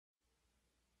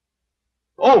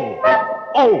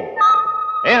O.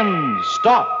 End.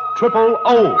 Stop. Triple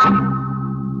O.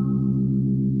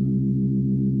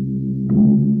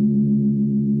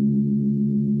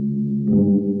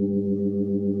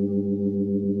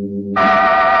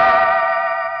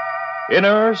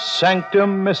 Inner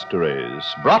Sanctum Mysteries,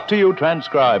 brought to you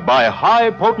transcribed by High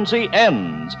Potency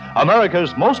Ends,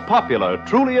 America's most popular,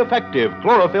 truly effective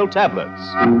chlorophyll tablets.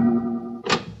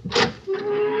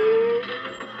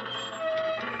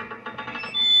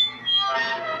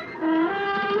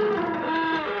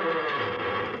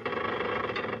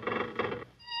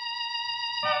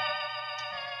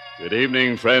 Good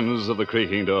evening, friends of the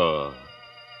creaking door.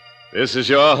 This is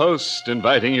your host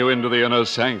inviting you into the inner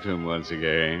sanctum once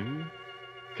again.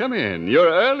 Come in. You're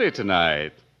early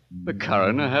tonight. The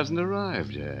coroner hasn't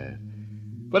arrived yet.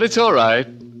 But it's all right.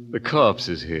 The corpse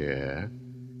is here.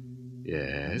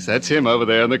 Yes, that's him over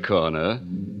there in the corner.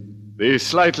 The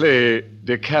slightly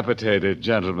decapitated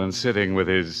gentleman sitting with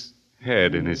his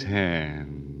head in his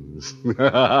hands.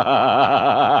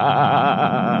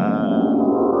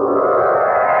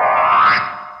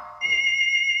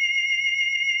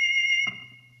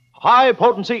 High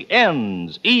Potency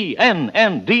Ends,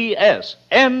 E-N-N-D-S.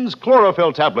 Ends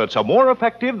chlorophyll tablets are more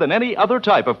effective than any other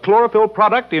type of chlorophyll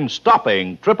product in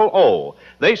stopping triple O.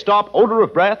 They stop odor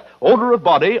of breath, odor of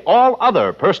body, all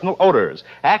other personal odors.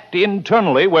 Act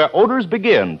internally where odors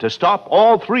begin to stop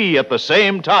all three at the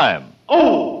same time.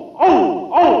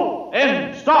 O.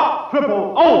 End. Stop.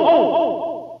 Triple O.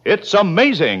 It's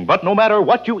amazing, but no matter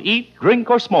what you eat,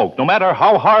 drink, or smoke, no matter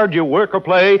how hard you work or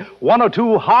play, 1 or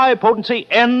 2 high-potency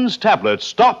Ends tablets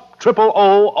stop triple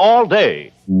O all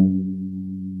day.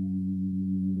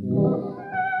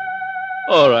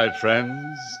 All right,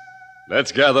 friends.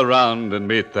 Let's gather round and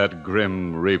meet that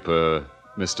grim reaper,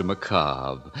 Mr.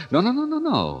 Macabre.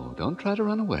 No. Don't try to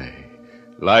run away.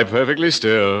 Lie perfectly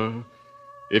still.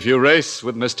 If you race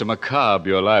with Mr. Macabre,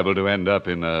 you're liable to end up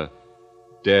in a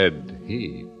dead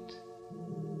heat.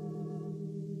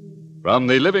 From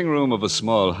the living room of a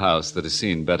small house that has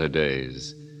seen better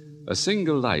days, a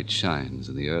single light shines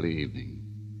in the early evening.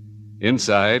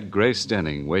 Inside, Grace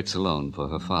Denning waits alone for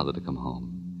her father to come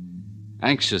home.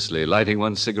 Anxiously lighting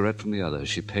one cigarette from the other,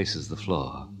 she paces the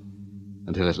floor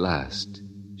until at last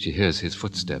she hears his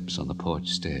footsteps on the porch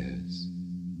stairs.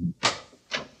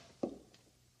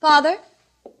 Father?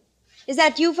 Is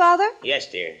that you, Father?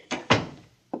 Yes, dear.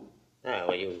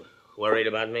 Were you worried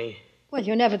about me? Well,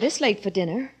 you're never this late for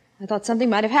dinner. I thought something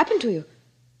might have happened to you.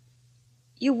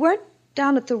 You weren't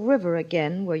down at the river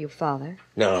again, were you, Father?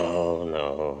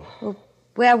 No. Well,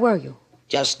 where were you?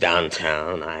 Just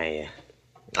downtown.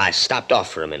 I stopped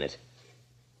off for a minute.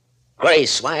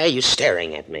 Grace, why are you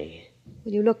staring at me?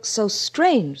 Well, you look so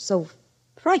strange, so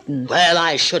frightened. Well,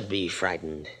 I should be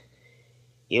frightened.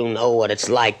 You know what it's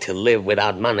like to live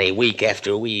without money week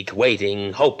after week,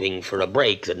 waiting, hoping for a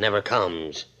break that never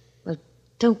comes. Well,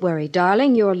 don't worry,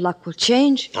 darling. Your luck will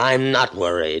change. I'm not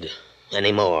worried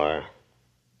anymore.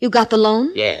 You got the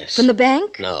loan? Yes. From the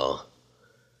bank? No.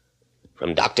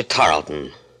 From Dr.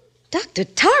 Tarleton. Dr.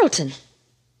 Tarleton?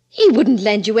 He wouldn't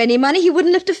lend you any money. He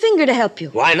wouldn't lift a finger to help you.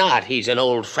 Why not? He's an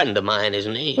old friend of mine,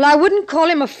 isn't he? Well, I wouldn't call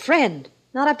him a friend.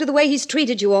 Not after the way he's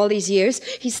treated you all these years.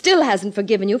 He still hasn't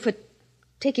forgiven you for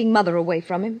taking Mother away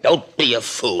from him. Don't be a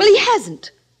fool. Well, he hasn't.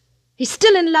 He's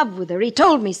still in love with her. He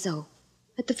told me so.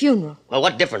 At the funeral. Well,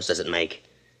 what difference does it make?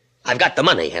 I've got the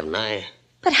money, haven't I?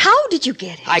 But how did you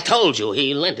get it? I told you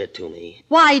he lent it to me.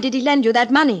 Why did he lend you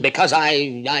that money? Because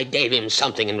I gave him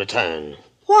something in return.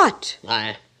 What?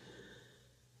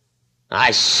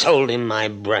 I sold him my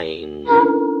brain.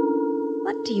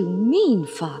 What do you mean,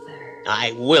 Father?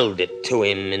 I willed it to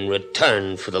him in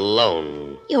return for the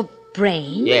loan. Your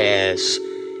brain? Yes.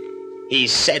 He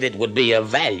said it would be of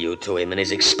value to him in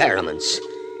his experiments.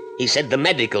 He said the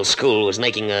medical school was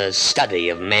making a study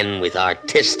of men with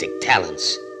artistic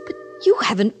talents. But you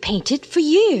haven't painted for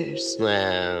years.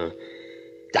 Well,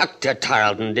 Dr.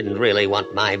 Tarleton didn't really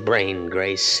want my brain,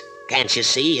 Grace. Can't you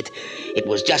see? It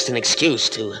was just an excuse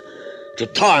to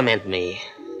torment me.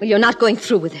 Well, you're not going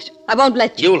through with it. I won't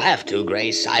let you. You'll have to,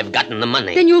 Grace. I've gotten the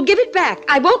money. Then you'll give it back.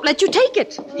 I won't let you take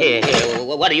it. Here,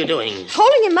 what are you doing?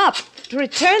 Holding him up to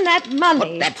return that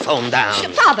money. Put that phone down.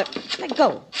 Father, let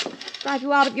go. Drive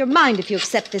you out of your mind if you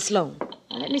accept this loan.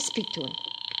 Now, let me speak to him.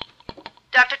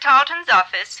 Dr. Tarleton's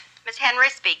office. Miss Henry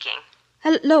speaking.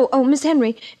 Hello. Oh, Miss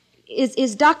Henry.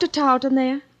 Is Dr. Tarleton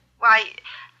there? Why,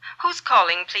 who's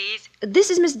calling, please? This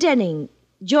is Miss Denning,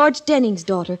 George Denning's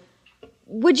daughter.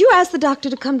 Would you ask the doctor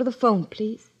to come to the phone,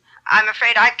 please? I'm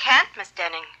afraid I can't, Miss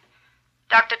Denning.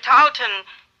 Dr. Tarleton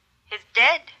is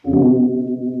dead.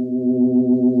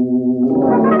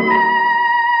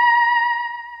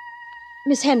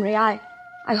 Miss Henry, I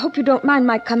hope you don't mind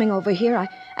my coming over here,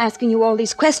 asking you all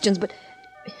these questions, but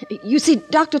you see,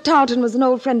 Dr. Tarleton was an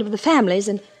old friend of the family's,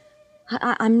 and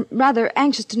I'm rather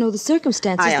anxious to know the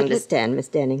circumstances. I understand, Miss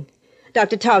Denning.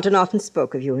 Dr. Tarleton often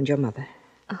spoke of you and your mother.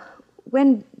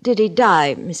 When did he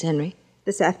die, Miss Henry?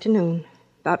 This afternoon,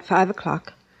 about 5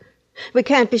 o'clock. We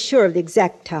can't be sure of the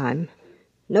exact time.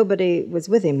 Nobody was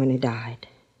with him when he died.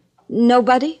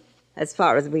 Nobody? As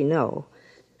far as we know.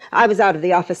 I was out of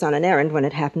the office on an errand when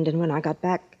it happened, and when I got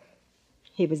back,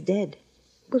 he was dead.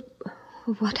 But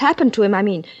what happened to him? I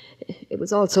mean, it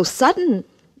was all so sudden.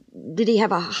 Did he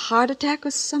have a heart attack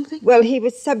or something? Well, he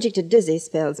was subject to dizzy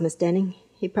spells, Miss Denning.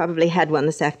 He probably had one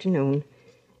this afternoon.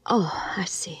 Oh, I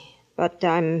see. But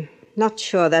I'm not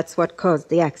sure that's what caused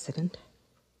the accident.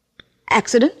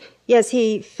 Accident? Yes,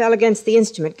 he fell against the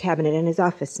instrument cabinet in his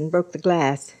office and broke the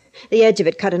glass. The edge of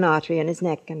it cut an artery in his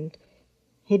neck, and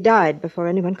he died before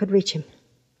anyone could reach him.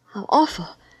 How awful.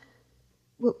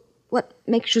 Well, what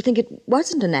makes you think it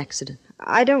wasn't an accident?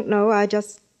 I don't know. I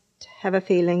just have a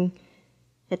feeling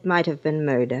it might have been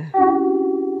murder.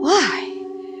 Why?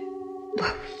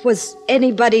 Was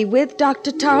anybody with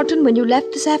Dr. Tarleton when you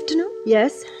left this afternoon?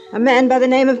 Yes, a man by the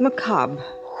name of McCobb.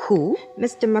 Who?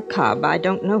 Mr. McCobb. I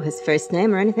don't know his first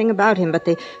name or anything about him, but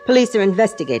the police are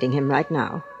investigating him right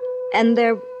now. And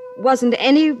there wasn't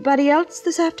anybody else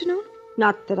this afternoon?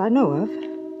 Not that I know of.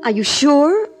 Are you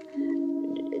sure?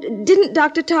 Didn't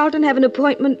Dr. Tarleton have an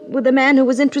appointment with a man who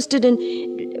was interested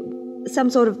in some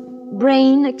sort of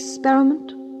brain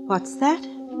experiment? What's that?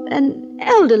 An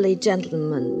elderly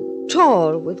gentleman,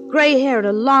 tall, with gray hair and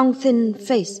a long, thin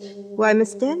face. Why,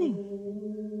 Miss Denning,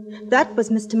 that was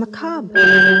Mr. McCobb.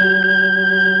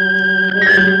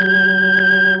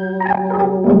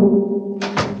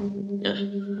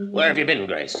 Where have you been,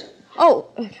 Grace? Oh,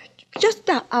 just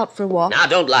out for a walk. Now,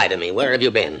 don't lie to me. Where have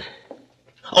you been?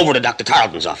 Over to Dr.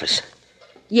 Tarleton's office.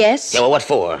 Yes? Yeah, well, what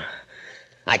for?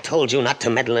 I told you not to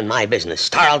meddle in my business.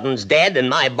 Tarleton's dead, and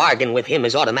my bargain with him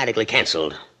is automatically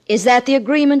canceled. Is that the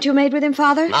agreement you made with him,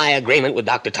 Father? My agreement with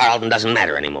Dr. Tarleton doesn't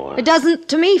matter anymore. It doesn't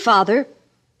to me, Father.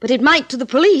 But it might to the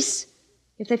police,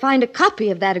 if they find a copy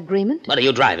of that agreement. What are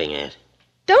you driving at?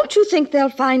 Don't you think they'll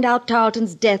find out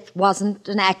Tarleton's death wasn't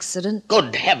an accident?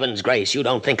 Good heavens, Grace, you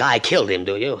don't think I killed him,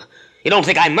 do you? You don't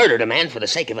think I murdered a man for the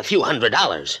sake of a few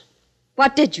 $100s?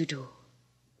 What did you do?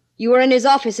 You were in his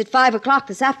office at 5 o'clock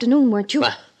this afternoon, weren't you?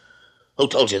 Well, who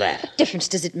told you that? What difference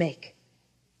does it make?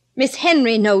 Miss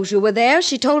Henry knows you were there.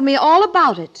 She told me all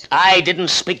about it. I didn't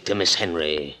speak to Miss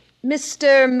Henry.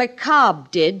 Mr.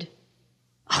 McCobb did.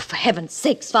 Oh, for heaven's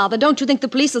sakes, Father, don't you think the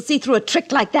police will see through a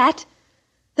trick like that?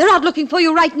 They're out looking for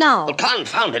you right now. Well,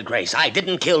 confound it, Grace. I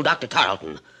didn't kill Dr.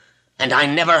 Tarleton. And I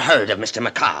never heard of Mr.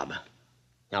 McCobb.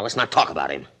 Now, let's not talk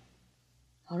about him.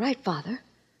 All right, Father.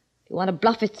 If you want to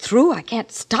bluff it through, I can't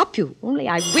stop you. Only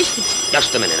I wish that...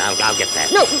 Just a minute. I'll get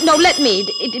that. No, let me.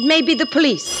 It may be the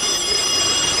police.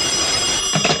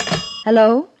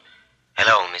 Hello?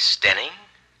 Hello, Miss Denning.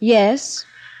 Yes?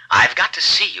 I've got to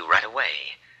see you right away.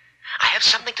 I have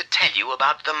something to tell you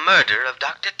about the murder of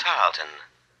Dr. Tarleton.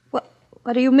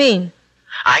 What do you mean?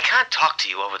 I can't talk to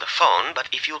you over the phone, but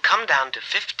if you'll come down to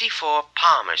 54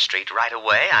 Palmer Street right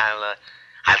away,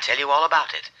 I'll tell you all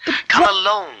about it. Come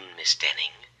alone, Miss Denning.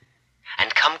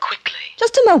 And come quickly.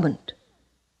 Just a moment.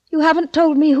 You haven't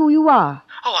told me who you are.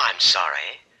 Oh, I'm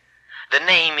sorry. The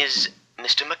name is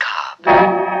Mr. McCobb.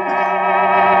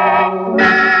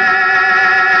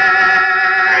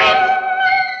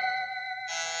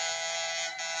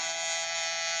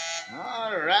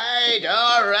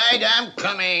 All right, I'm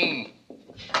coming.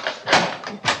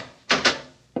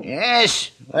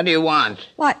 Yes, what do you want?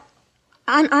 Why,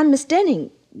 I'm Miss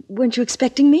Denning. Weren't you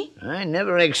expecting me? I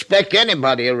never expect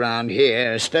anybody around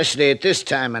here, especially at this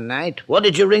time of night. What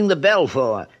did you ring the bell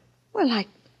for? Well,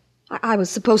 I was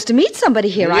supposed to meet somebody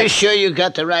here. Are you sure you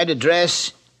got the right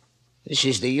address? This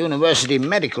is the University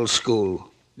Medical School,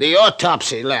 the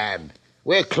autopsy lab.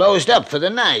 We're closed up for the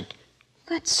night.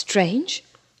 That's strange.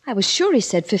 I was sure he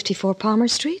said 54 Palmer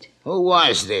Street. Who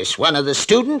was this? One of the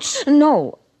students?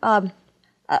 No,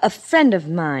 a friend of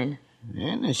mine.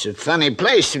 Well, it's a funny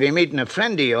place to be meeting a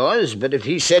friend of yours, but if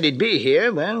he said he'd be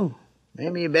here, well,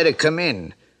 maybe you better come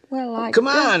in. Well, Come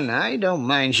on, I don't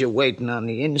mind you waiting on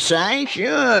the inside.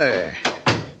 Sure.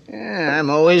 Yeah, I'm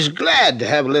always glad to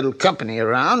have a little company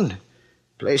around. A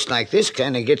place like this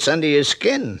kind of gets under your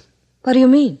skin. What do you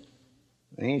mean?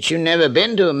 Ain't you never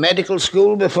been to a medical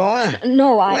school before?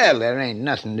 No, Well, there ain't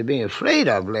nothing to be afraid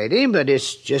of, lady, but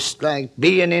it's just like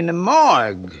being in a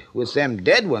morgue with them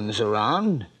dead ones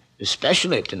around,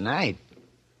 especially tonight.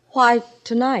 Why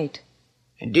tonight?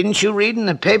 And didn't you read in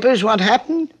the papers what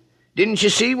happened? Didn't you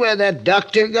see where that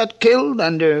doctor got killed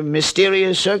under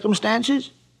mysterious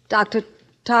circumstances? Dr.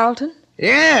 Tarleton?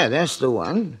 Yeah, that's the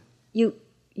one. You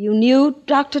knew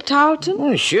Dr. Tarleton?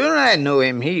 Oh, sure I knew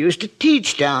him. He used to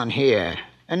teach down here.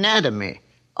 Anatomy.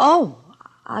 Oh,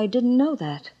 I didn't know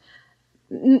that.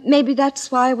 Maybe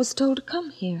that's why I was told to come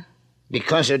here.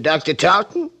 Because of Dr.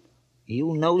 Tarleton?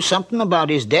 You know something about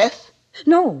his death?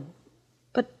 No,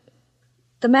 but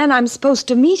the man I'm supposed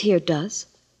to meet here does.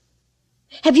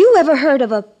 Have you ever heard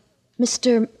of a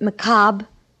Mr. McCobb?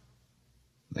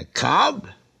 McCobb?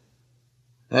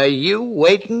 Are you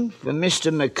waiting for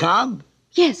Mr. McCobb?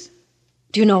 Yes.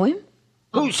 Do you know him?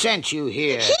 Who sent you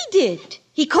here? He did.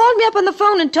 He called me up on the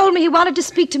phone and told me he wanted to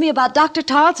speak to me about Dr.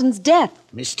 Tarleton's death.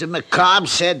 Mr. McCobb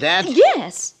said that?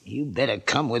 Yes. You better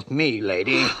come with me,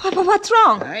 lady. What's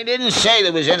wrong? I didn't say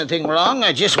there was anything wrong.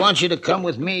 I just want you to come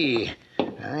with me.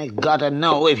 I gotta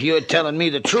know if you're telling me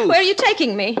the truth. Where are you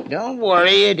taking me? Don't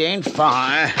worry, it ain't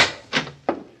far.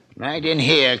 Right in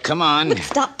here, come on.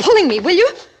 Stop pulling me, will you?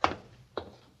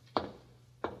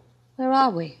 Where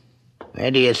are we?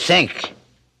 Where do you think?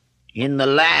 In the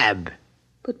lab.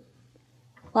 But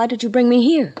why did you bring me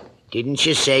here? Didn't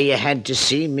you say you had to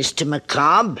see Mr.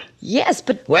 McCobb? Yes,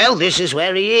 but... Well, this is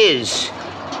where he is.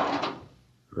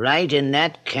 Right in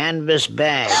that canvas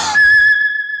bag.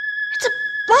 It's a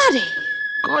body.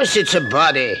 Of course it's a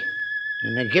body.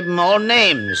 And they give them all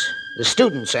names. The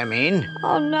students, I mean.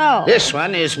 Oh, no. This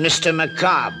one is Mr.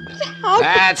 McCobb.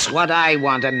 That's what I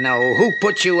want to know. Who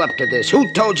put you up to this?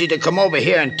 Who told you to come over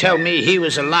here and tell me he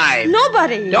was alive?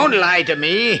 Nobody. Don't lie to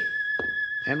me.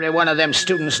 Every one of them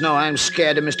students know I'm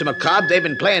scared of Mr. McCobb. They've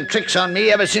been playing tricks on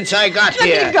me ever since I got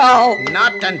here. Let me go.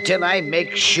 Not until I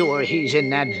make sure he's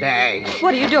in that bag.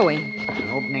 What are you doing?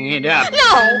 Opening it up.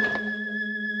 No.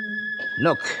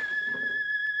 Look.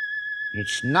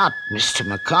 It's not Mr.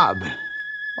 McCobb.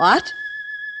 What?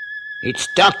 It's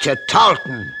Dr.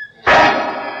 Tarleton.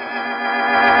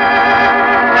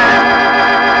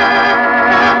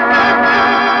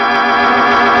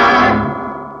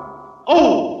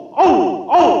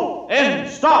 And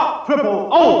stop triple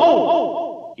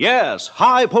O. Yes,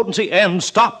 high potency and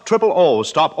stop triple O.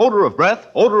 Stop odor of breath,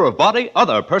 odor of body,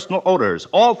 other personal odors.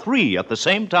 All three at the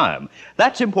same time.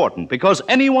 That's important because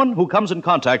anyone who comes in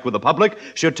contact with the public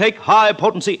should take high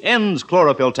potency N's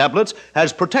chlorophyll tablets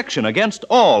as protection against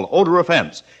all odor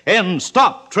offense. And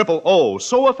stop triple O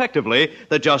so effectively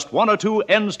that just one or two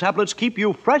N's tablets keep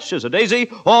you fresh as a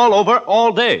daisy all over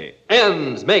all day.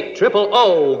 N's make triple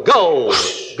O go,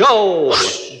 go,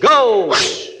 go.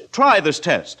 Try this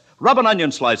test. Rub an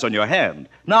onion slice on your hand.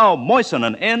 Now moisten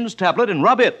an N's tablet and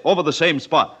rub it over the same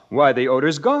spot. Why, the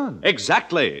odor's gone.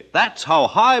 Exactly. That's how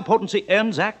high-potency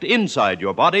N's act inside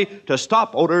your body to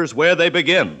stop odors where they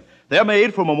begin. They're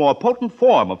made from a more potent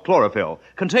form of chlorophyll,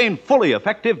 contain fully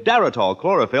effective Daratol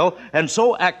chlorophyll, and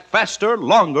so act faster,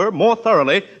 longer, more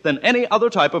thoroughly than any other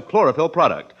type of chlorophyll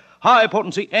product.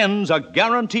 High-potency N's are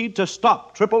guaranteed to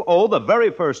stop triple O the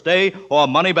very first day or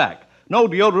money back. No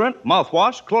deodorant,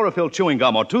 mouthwash, chlorophyll chewing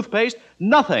gum, or toothpaste,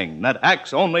 nothing that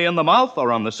acts only in the mouth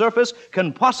or on the surface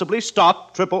can possibly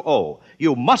stop triple O.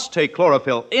 You must take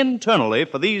chlorophyll internally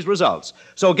for these results.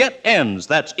 So get N's,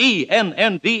 that's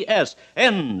E-N-N-D-S,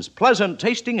 N's, pleasant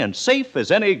tasting and safe as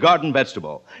any garden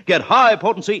vegetable. Get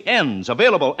high-potency N's,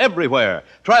 available everywhere.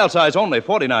 Trial size only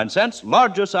 49 cents,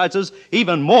 larger sizes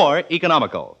even more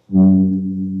economical.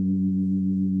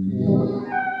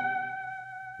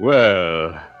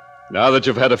 Well, now that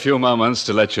you've had a few moments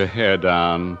to let your hair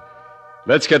down,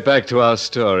 let's get back to our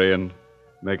story and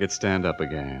make it stand up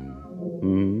again.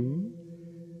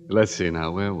 Let's see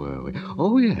now, where were we?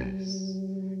 Oh, yes.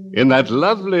 In that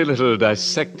lovely little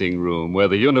dissecting room where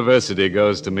the university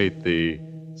goes to meet the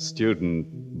student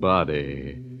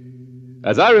body.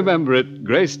 As I remember it,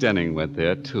 Grace Denning went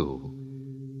there, too,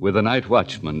 with a night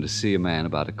watchman to see a man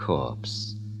about a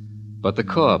corpse. But the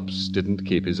corpse didn't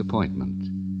keep his appointment.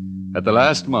 At the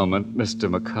last moment, Mr.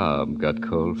 McCobb got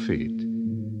cold feet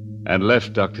and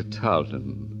left Dr.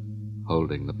 Tarleton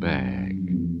holding the bag.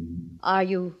 Are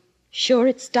you sure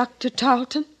it's Dr.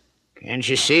 Tarleton? Can't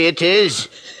you see it is?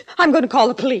 I'm going to call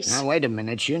the police. Now, wait a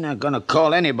minute. You're not going to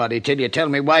call anybody till you tell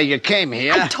me why you came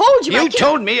here. I told you. You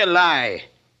told me a lie.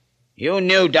 You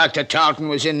knew Dr. Tarleton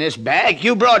was in this bag.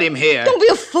 You brought him here. Don't be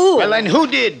a fool. Well, then who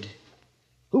did?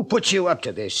 Who put you up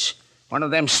to this? One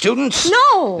of them students?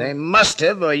 No. They must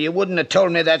have, or you wouldn't have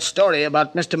told me that story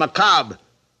about Mr. McCobb.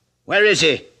 Where is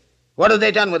he? What have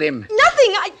they done with him?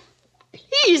 Nothing.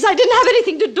 Please, I didn't have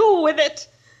anything to do with it.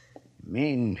 You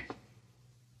mean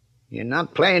you're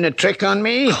not playing a trick on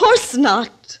me? Of course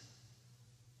not.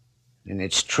 And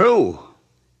it's true.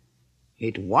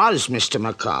 It was Mr.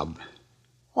 McCobb.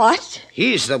 What?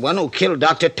 He's the one who killed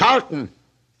Dr. Tarleton.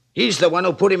 He's the one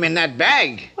who put him in that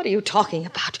bag. What are you talking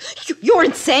about? You're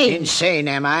insane. Insane,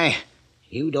 am I?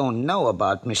 You don't know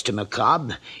about Mr.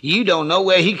 McCobb. You don't know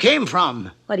where he came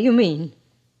from. What do you mean?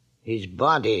 His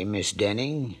body, Miss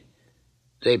Denning.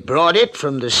 They brought it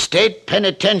from the state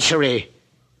penitentiary.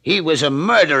 He was a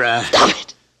murderer. Stop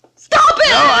it! Stop it!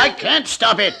 No, I can't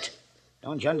stop it.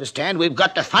 Don't you understand? We've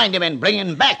got to find him and bring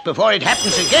him back before it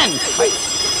happens again.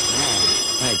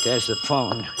 Right, there's the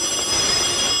phone.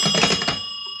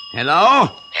 Hello?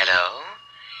 Hello?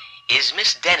 Is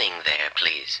Miss Denning there,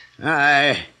 please?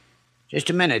 Just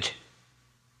a minute.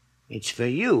 It's for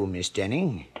you, Miss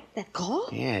Denning. That call?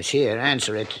 Yes, here,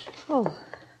 answer it. Oh.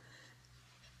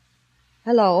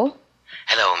 Hello?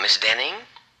 Hello, Miss Denning?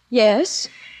 Yes?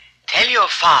 Tell your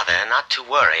father not to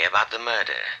worry about the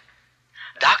murder.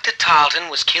 Dr. Tarleton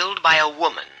was killed by a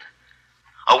woman.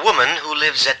 A woman who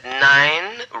lives at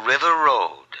 9 River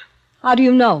Road. How do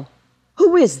you know?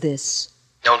 Who is this?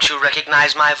 Don't you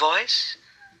recognize my voice?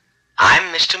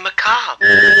 I'm Mr. McCobb.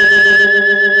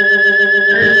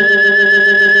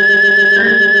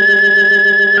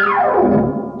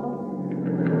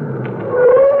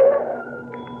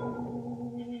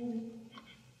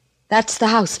 That's the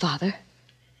house, Father.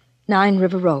 9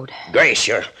 River Road. Grace,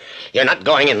 you're not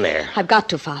going in there. I've got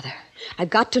to, Father. I've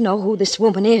got to know who this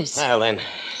woman is. Well, then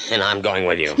I'm going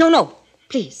with you. No,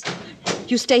 please.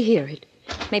 You stay here. It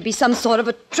may be some sort of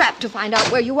a trap to find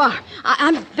out where you are.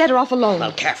 I'm better off alone.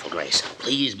 Well, careful, Grace.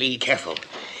 Please be careful.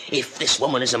 If this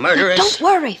woman is a murderess... Don't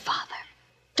worry, Father.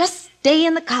 Just stay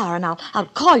in the car, and I'll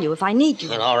call you if I need you.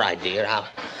 Well, all right, dear.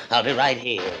 I'll be right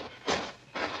here.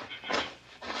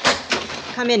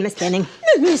 Come in, Miss Denning.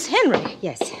 Miss Henry.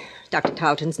 Yes, Dr.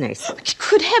 Tarleton's nurse.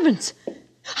 Good heavens.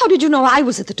 How did you know I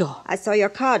was at the door? I saw your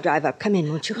car drive up. Come in,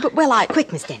 won't you? But, well,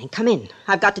 Quick, Miss Denning, come in.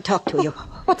 I've got to talk to you.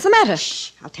 What's the matter?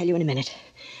 Shh, I'll tell you in a minute.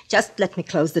 Just let me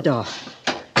close the door.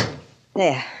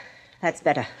 There. That's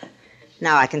better.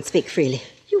 Now I can speak freely.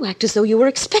 You act as though you were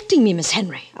expecting me, Miss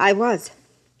Henry. I was.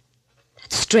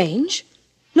 That's strange.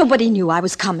 Nobody knew I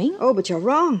was coming. Oh, but you're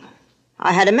wrong.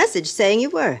 I had a message saying you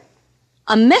were.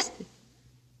 A message?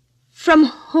 From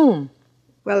whom?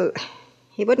 Well,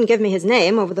 he wouldn't give me his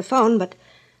name over the phone, but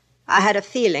I had a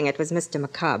feeling it was Mr.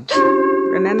 McCobb.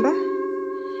 Remember?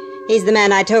 He's the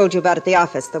man I told you about at the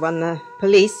office, the one the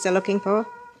police are looking for.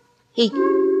 He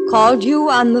called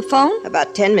you on the phone?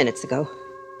 About 10 minutes ago.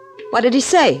 What did he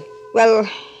say? Well,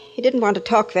 he didn't want to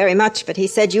talk very much, but he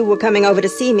said you were coming over to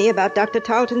see me about Dr.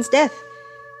 Tarleton's death.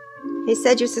 He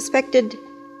said you suspected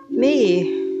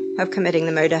me of committing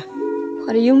the murder.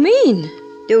 What do you mean?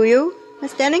 Do you,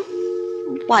 Miss Denning?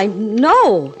 Why,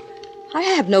 no. I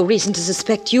have no reason to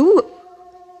suspect you.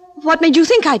 What made you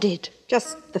think I did?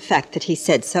 Just the fact that he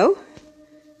said so.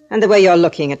 And the way you're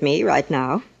looking at me right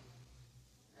now.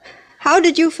 How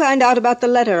did you find out about the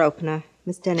letter opener,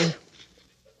 Miss Denning?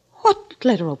 What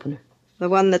letter opener? The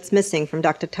one that's missing from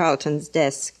Dr. Tarleton's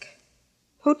desk.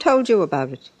 Who told you about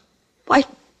it? Why,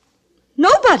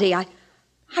 nobody.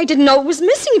 I didn't know it was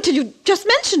missing until you just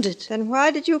mentioned it. Then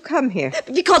why did you come here?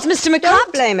 Because Mr. McCobb...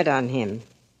 Don't blame it on him.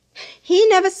 He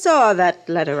never saw that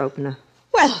letter opener.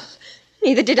 Well,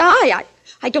 neither did I.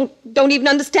 I don't even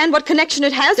understand what connection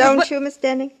it has. Don't you, Miss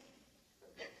Denning?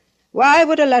 Why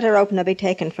would a letter opener be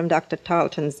taken from Dr.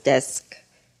 Tarleton's desk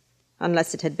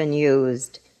unless it had been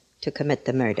used to commit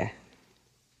the murder?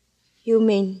 You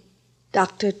mean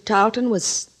Dr. Tarleton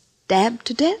was stabbed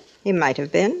to death? He might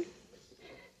have been.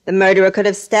 The murderer could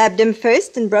have stabbed him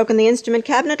first and broken the instrument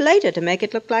cabinet later to make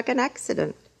it look like an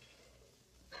accident.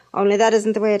 Only that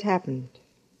isn't the way it happened.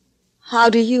 How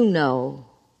do you know?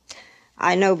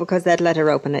 I know because that letter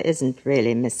opener isn't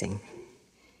really missing.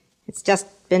 It's just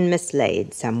been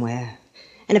mislaid somewhere.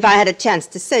 And if I had a chance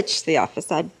to search the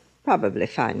office, I'd probably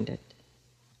find it.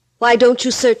 Why don't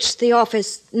you search the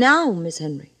office now, Miss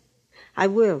Henry? I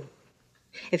will,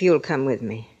 if you'll come with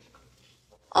me.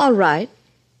 All right.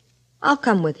 I'll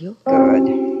come with you.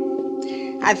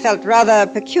 Good. I felt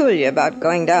rather peculiar about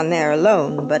going down there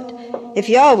alone, but if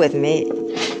you're with me...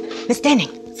 Miss Denning.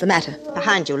 What's the matter?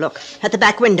 Behind you, look. At the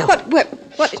back window. What?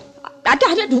 I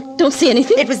don't see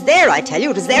anything. It was there, I tell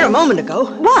you. It was there a moment ago.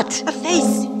 What? A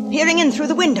face peering in through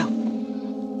the window.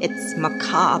 It's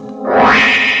McCobb.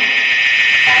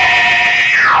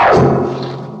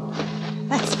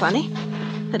 That's funny.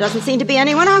 There doesn't seem to be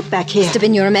anyone out back here. Must have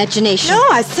been your imagination. No,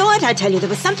 I saw it. I tell you, there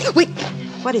was something... Wait,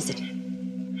 what is it?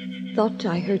 Thought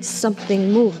I heard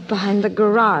something move behind the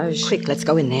garage. Quick, let's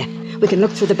go in there. We can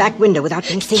look through the back window without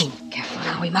being seen. Careful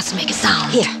now, we mustn't make a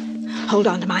sound. Here, hold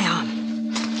on to my arm.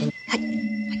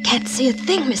 I can't see a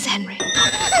thing, Miss Henry.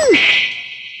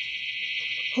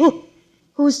 Oh,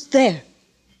 Who's there?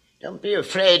 Don't be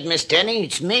afraid, Miss Denning.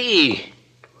 It's me.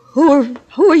 Who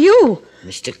are you?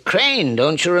 Mr. Crane,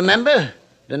 don't you remember?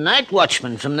 The night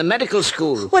watchman from the medical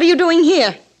school. What are you doing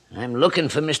here? I'm looking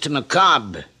for Mr.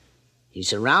 McCobb.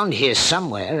 He's around here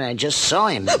somewhere. I just saw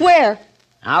him. Where?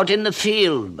 Out in the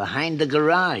field, behind the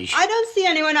garage. I don't see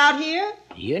anyone out here.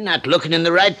 You're not looking in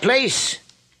the right place.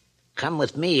 Come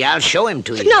with me. I'll show him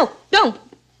to you. No, don't.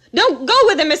 Don't go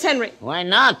with him, Miss Henry. Why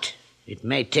not? It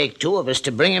may take two of us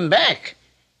to bring him back.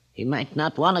 He might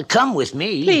not want to come with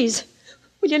me. Please,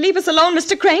 will you leave us alone,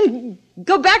 Mr. Crane?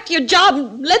 Go back to your job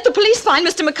and let the police find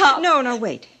Mr. McCobb. No,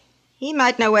 wait. He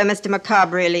might know where Mr.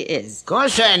 McCobb really is. Of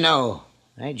course I know.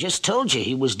 I just told you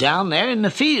he was down there in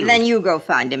the field. Then you go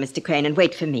find him, Mr. Crane, and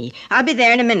wait for me. I'll be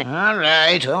there in a minute. All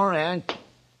right.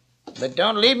 But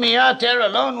don't leave me out there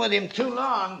alone with him too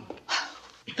long.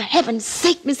 For heaven's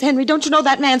sake, Miss Henry, don't you know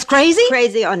that man's crazy?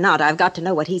 Crazy or not, I've got to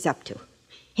know what he's up to.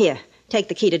 Here, take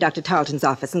the key to Dr. Tarleton's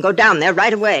office and go down there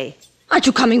right away. Aren't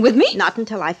you coming with me? Not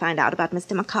until I find out about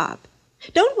Mr. McCobb.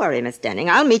 Don't worry, Miss Denning.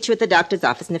 I'll meet you at the doctor's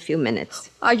office in a few minutes.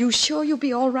 Are you sure you'll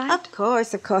be all right? Of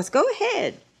course. Go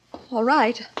ahead. All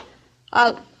right.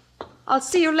 I'll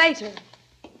see you later.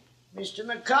 Mr.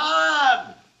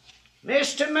 McCobb!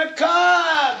 Mr.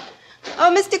 McCobb!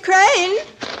 Oh, Mr. Crane?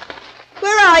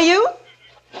 Where are you?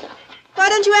 Why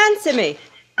don't you answer me?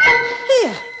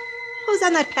 Here. Who's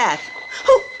on that path?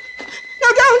 Oh, no,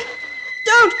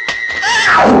 don't!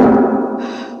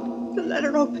 The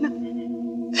letter opener.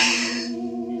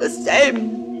 The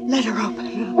same letter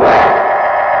opener.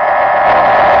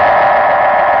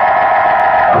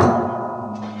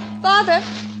 Father?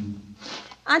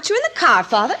 Aren't you in the car,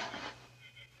 Father?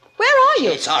 Where are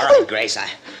you? It's all right, Grace.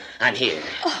 I'm here.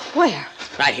 Oh, where?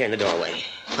 Right here in the doorway.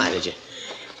 Why did you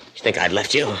think I'd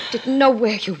left you? Didn't know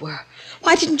where you were.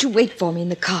 Why didn't you wait for me in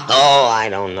the car? Oh, I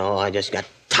don't know. I just got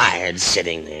tired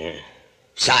sitting there.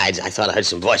 Besides, I thought I heard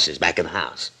some voices back in the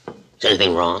house. Is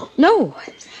anything wrong? No.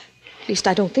 At least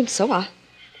I don't think so. I'll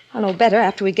know better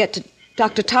after we get to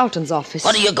Dr. Tarleton's office.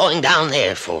 What are you going down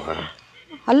there for?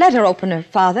 A letter opener,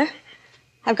 Father.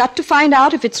 I've got to find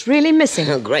out if it's really missing.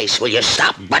 Oh, Grace, will you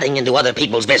stop butting into other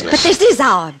people's business? But this is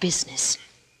our business.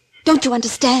 Don't you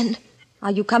understand?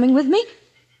 Are you coming with me?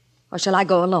 Or shall I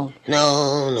go alone?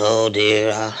 No,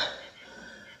 dear.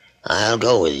 I'll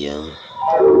go with you.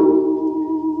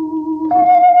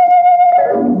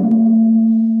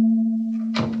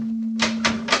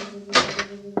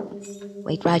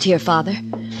 Wait right here, Father.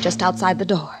 Just outside the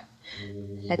door.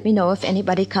 Let me know if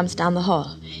anybody comes down the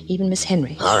hall. Even Miss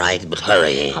Henry. All right, but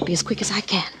hurry. I'll be as quick as I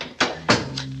can.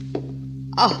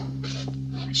 Oh,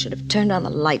 I should have turned on the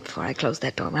light before I closed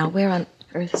that door. Now, where on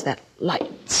earth is that light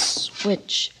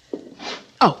switch?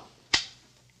 Oh.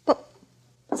 Well,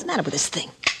 what's the matter with this thing?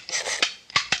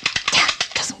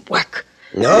 It doesn't work.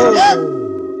 No,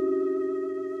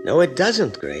 it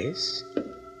doesn't, Grace.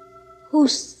 Who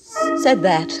said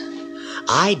that?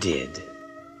 I did.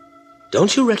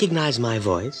 Don't you recognize my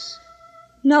voice?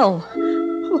 No.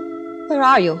 Where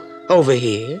are you? Over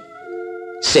here,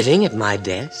 sitting at my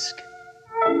desk.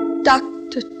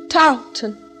 Dr.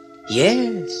 Tarleton.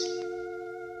 Yes.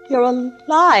 You're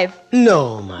alive.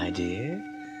 No, my dear.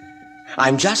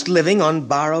 I'm just living on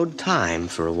borrowed time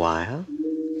for a while.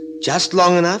 Just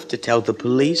long enough to tell the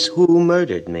police who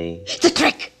murdered me. It's a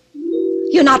trick.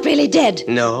 You're not really dead.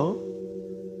 No.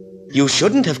 You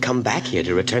shouldn't have come back here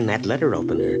to return that letter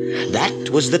opener. That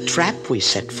was the trap we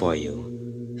set for you.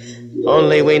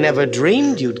 Only we never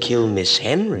dreamed you'd kill Miss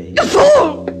Henry. You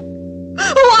fool!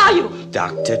 Who are you?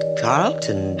 Dr.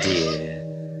 Tarleton, dear.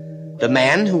 The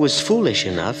man who was foolish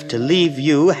enough to leave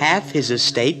you half his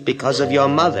estate because of your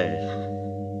mother.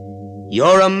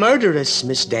 You're a murderess,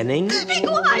 Miss Denning. Be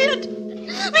quiet!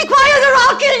 Be quiet or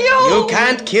I'll kill you! You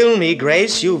can't kill me,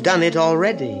 Grace. You've done it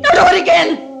already. Now do it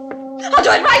again! I'll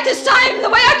do it right this time, the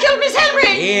way I killed Miss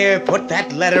Henry! Here, put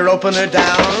that letter opener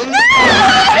down.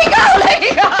 Let me go! Let me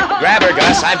go! Grab her,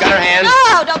 Gus. I've got her hand.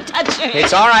 No, don't touch her.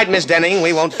 It's all right, Miss Denning.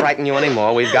 We won't frighten you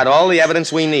anymore. We've got all the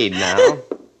evidence we need now.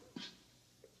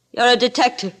 You're a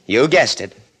detective. You guessed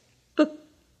it. But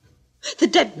the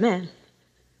dead man,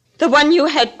 the one you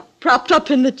had propped up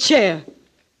in the chair,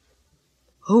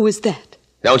 who was that?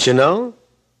 Don't you know?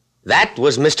 That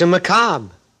was Mr. McCobb.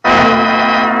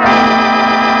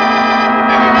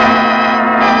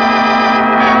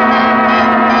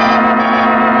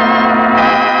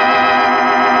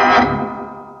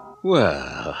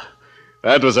 Well,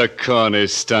 that was a corny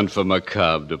stunt for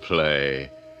McCobb to play.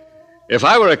 If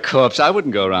I were a corpse, I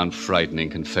wouldn't go around frightening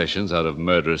confessions out of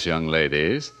murderous young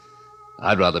ladies.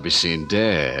 I'd rather be seen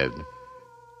dead.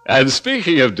 And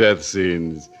speaking of death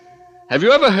scenes, Have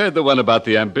you ever heard the one about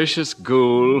the ambitious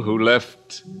ghoul who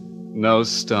left no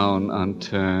stone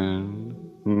unturned?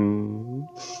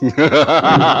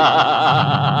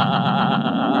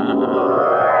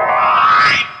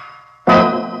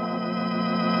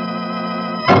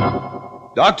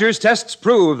 Doctors' tests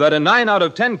prove that in 9 out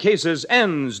of 10 cases,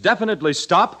 N's definitely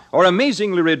stop or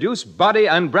amazingly reduce body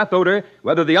and breath odor,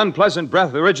 whether the unpleasant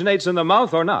breath originates in the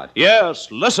mouth or not.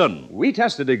 Yes, listen. We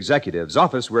tested executives,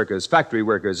 office workers, factory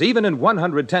workers, even in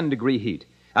 110-degree heat.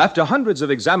 After hundreds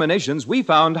of examinations, we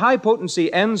found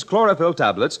high-potency N's chlorophyll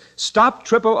tablets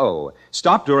stopped O,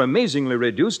 stopped or amazingly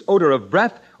reduced odor of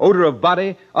breath, odor of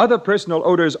body, other personal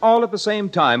odors all at the same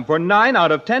time for 9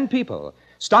 out of 10 people.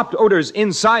 Stopped odors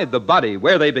inside the body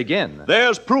where they begin.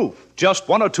 There's proof. Just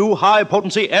 1 or 2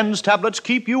 high-potency N's tablets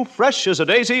keep you fresh as a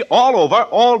daisy all over,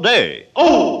 all day.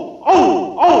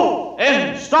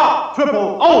 N stop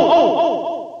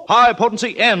O.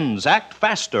 High-potency N's act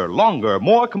faster, longer,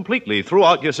 more completely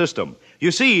throughout your system.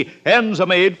 You see, N's are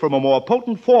made from a more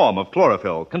potent form of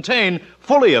chlorophyll, contain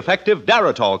fully effective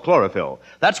Daratol chlorophyll.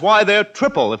 That's why they're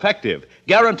triple effective,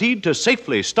 guaranteed to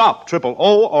safely stop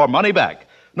O or money back.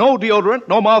 No deodorant,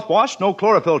 no mouthwash, no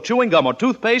chlorophyll chewing gum or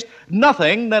toothpaste,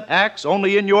 nothing that acts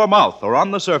only in your mouth or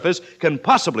on the surface can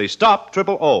possibly stop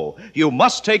O. You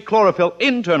must take chlorophyll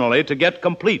internally to get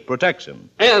complete protection.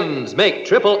 N's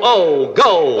make O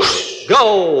go,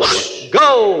 go,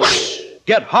 go.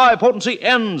 Get high-potency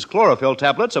N's chlorophyll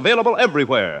tablets available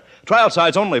everywhere. Trial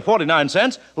size only 49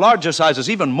 cents, larger sizes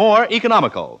even more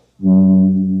economical.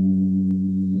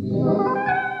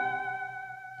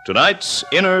 Tonight's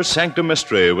Inner Sanctum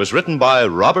Mystery was written by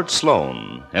Robert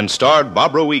Sloane and starred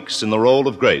Barbara Weeks in the role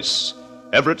of Grace.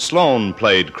 Everett Sloane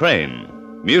played Crane.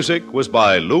 Music was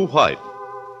by Lou White.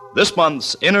 This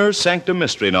month's Inner Sanctum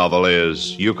Mystery novel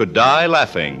is You Could Die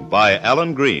Laughing by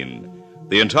Alan Green.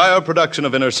 The entire production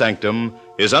of Inner Sanctum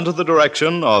is under the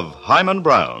direction of Hyman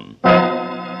Brown.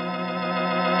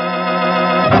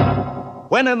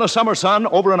 When in the summer sun,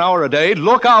 over an hour a day,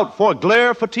 look out for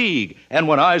glare fatigue. And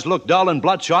when eyes look dull and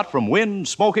bloodshot from wind,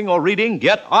 smoking, or reading,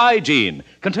 get Eye-Gene.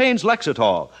 Contains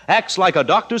Lexitol. Acts like a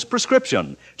doctor's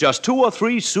prescription. Just 2 or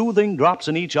 3 soothing drops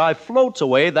in each eye floats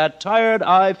away that tired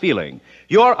eye feeling.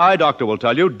 Your eye doctor will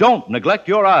tell you, don't neglect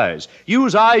your eyes.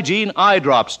 Use Eye-Gene eye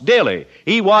drops daily.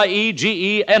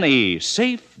 Eyegene.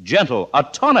 Safe, gentle, a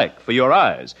tonic for your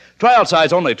eyes. Trial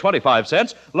size only 25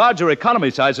 cents. Larger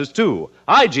economy sizes, too.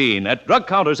 Eye-Gene at drug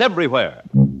counters everywhere.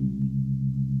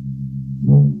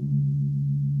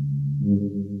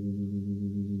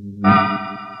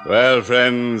 Well,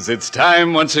 friends, it's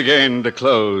time once again to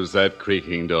close that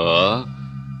creaking door.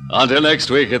 Until next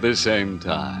week at the same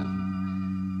time.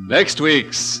 Next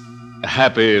week's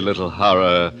happy little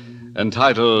horror,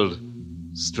 entitled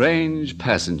Strange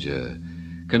Passenger,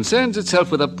 concerns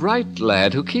itself with a bright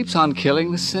lad who keeps on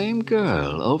killing the same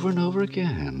girl over and over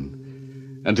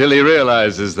again until he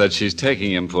realizes that she's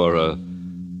taking him for a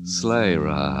sleigh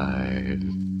ride.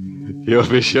 You'll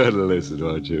be sure to listen,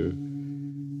 won't you?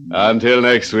 Until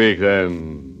next week,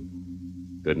 then,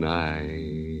 good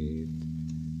night.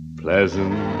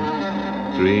 Pleasant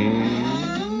dreams.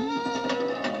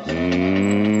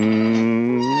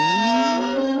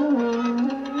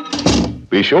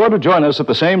 Be sure to join us at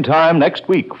the same time next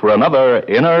week for another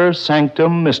Inner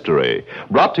Sanctum Mystery,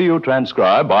 brought to you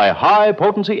transcribed by High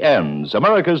Potency N's,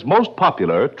 America's most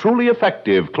popular, truly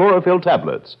effective chlorophyll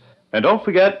tablets. And don't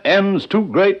forget N's 2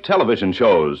 great television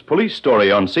shows, Police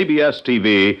Story on CBS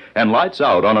TV and Lights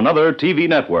Out on another TV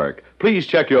network. Please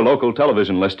check your local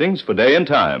television listings for day and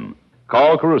time.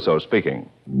 Carl Caruso speaking.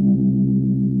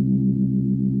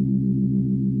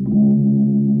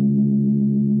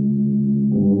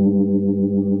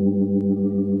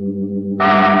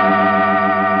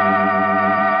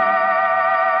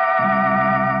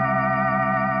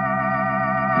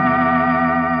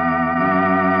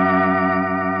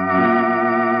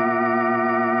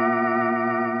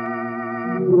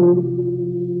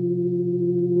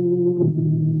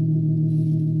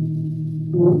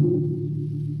 Thank you.